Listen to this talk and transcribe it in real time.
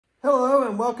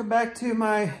and welcome back to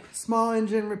my small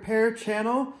engine repair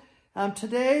channel.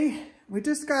 Today we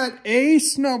just got a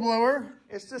snowblower.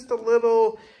 It's just a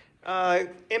little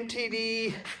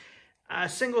MTD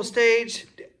single stage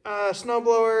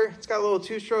snowblower. It's got a little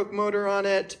 2-stroke motor on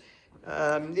it.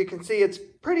 You can see it's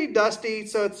pretty dusty,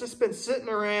 so it's just been sitting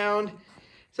around.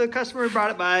 So the customer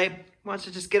brought it by, wants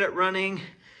to just get it running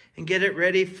and get it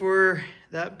ready for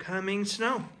the upcoming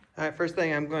snow. All right, first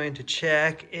thing I'm going to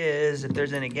check is if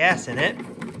there's any gas in it.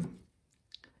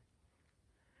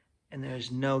 And there's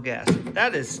no gas.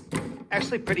 That is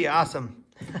actually pretty awesome.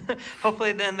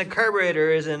 Hopefully then the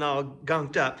carburetor isn't all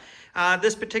gunked up.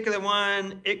 This particular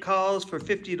one, it calls for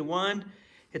 50 to 1.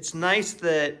 It's nice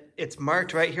that it's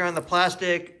marked right here on the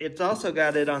plastic. It's also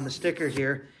got it on the sticker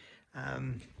here.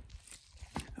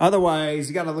 Otherwise,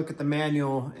 you gotta look at the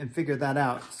manual and figure that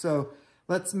out. So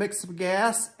let's mix some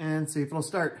gas and see if it'll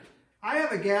start. I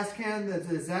have a gas can that's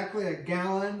exactly a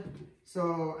gallon.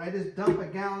 So I just dump a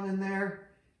gallon in there.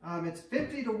 It's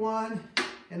 50 to 1.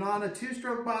 And on a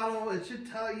 2-stroke bottle, it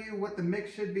should tell you what the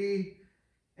mix should be.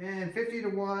 And 50 to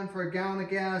 1 for a gallon of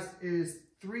gas is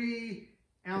 3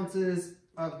 ounces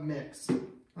of mix.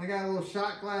 I got a little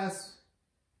shot glass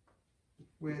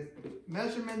with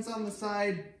measurements on the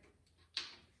side.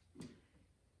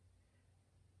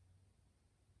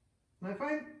 And I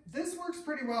find this works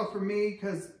pretty well for me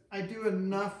because I do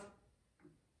enough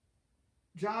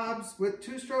jobs with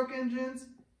 2-stroke engines.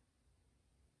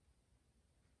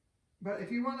 But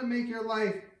if you want to make your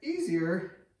life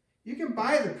easier, you can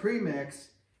buy the premix.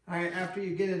 After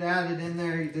you get it added in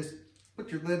there, you just put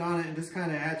your lid on it and just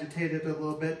kind of agitate it a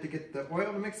little bit to get the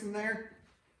oil to mix in there.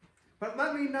 But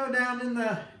let me know down in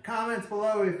the comments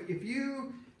below if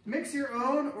you mix your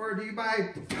own or do you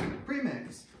buy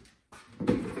premix.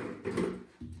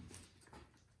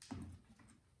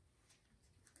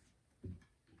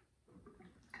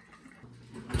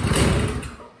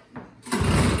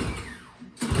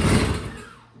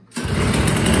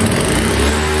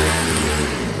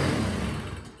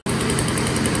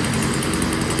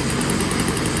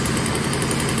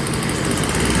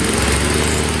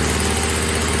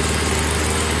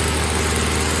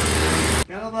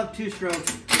 Gotta love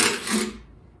 2-strokes.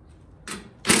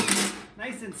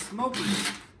 Nice and smoky.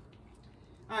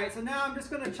 All right, so now I'm just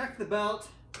gonna check the belt.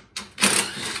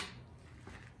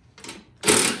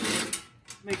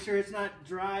 Make sure it's not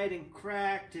dried and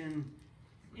cracked and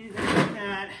anything like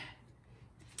that.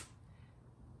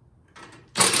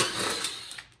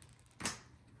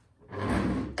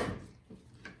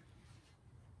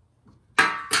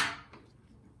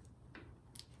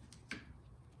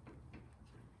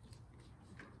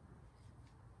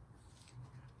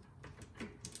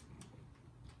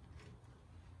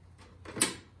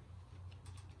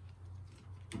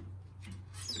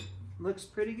 Looks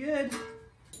pretty good.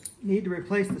 Need to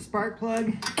replace the spark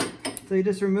plug. So you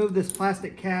just remove this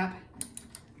plastic cap.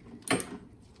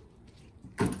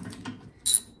 And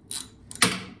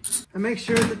make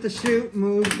sure that the chute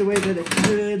moves the way that it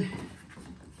should.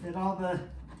 That all the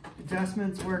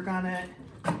adjustments work on it.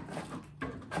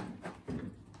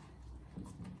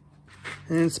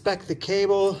 And inspect the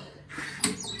cable.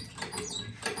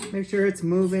 Make sure it's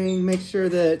moving. Make sure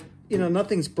that, you know,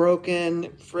 nothing's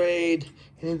broken, frayed,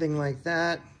 anything like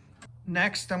that.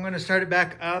 Next, I'm going to start it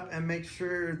back up and make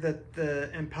sure that the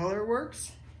impeller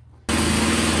works.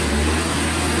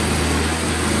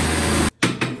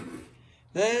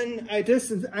 Then I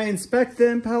inspect the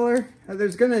impeller.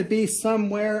 There's going to be some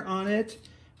wear on it,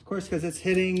 of course, because it's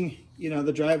hitting, you know,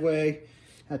 the driveway.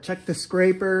 I check the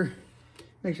scraper,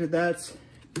 make sure that's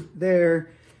there.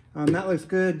 That looks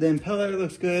good. The impeller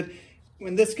looks good.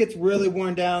 When this gets really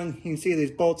worn down, you can see these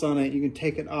bolts on it. You can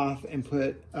take it off and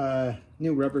put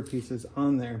new rubber pieces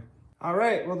on there. All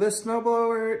right, well, this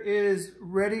snowblower is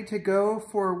ready to go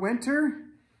for winter.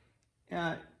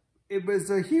 It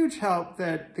was a huge help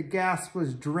that the gas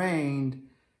was drained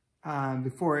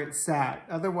before it sat.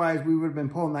 Otherwise, we would have been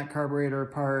pulling that carburetor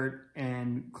apart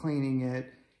and cleaning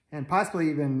it and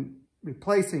possibly even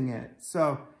replacing it.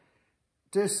 So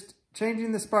just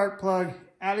changing the spark plug,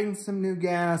 adding some new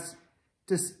gas,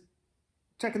 just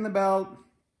checking the belt,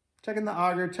 checking the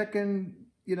auger, checking,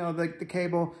 you know, the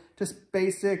cable, just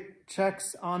basic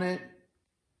checks on it,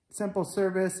 simple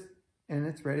service, and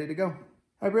it's ready to go.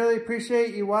 I really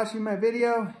appreciate you watching my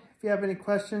video. If you have any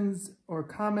questions or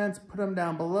comments, put them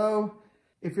down below.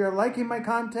 If you're liking my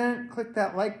content, click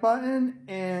that like button,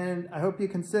 and I hope you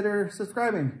consider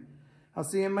subscribing. I'll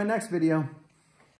see you in my next video.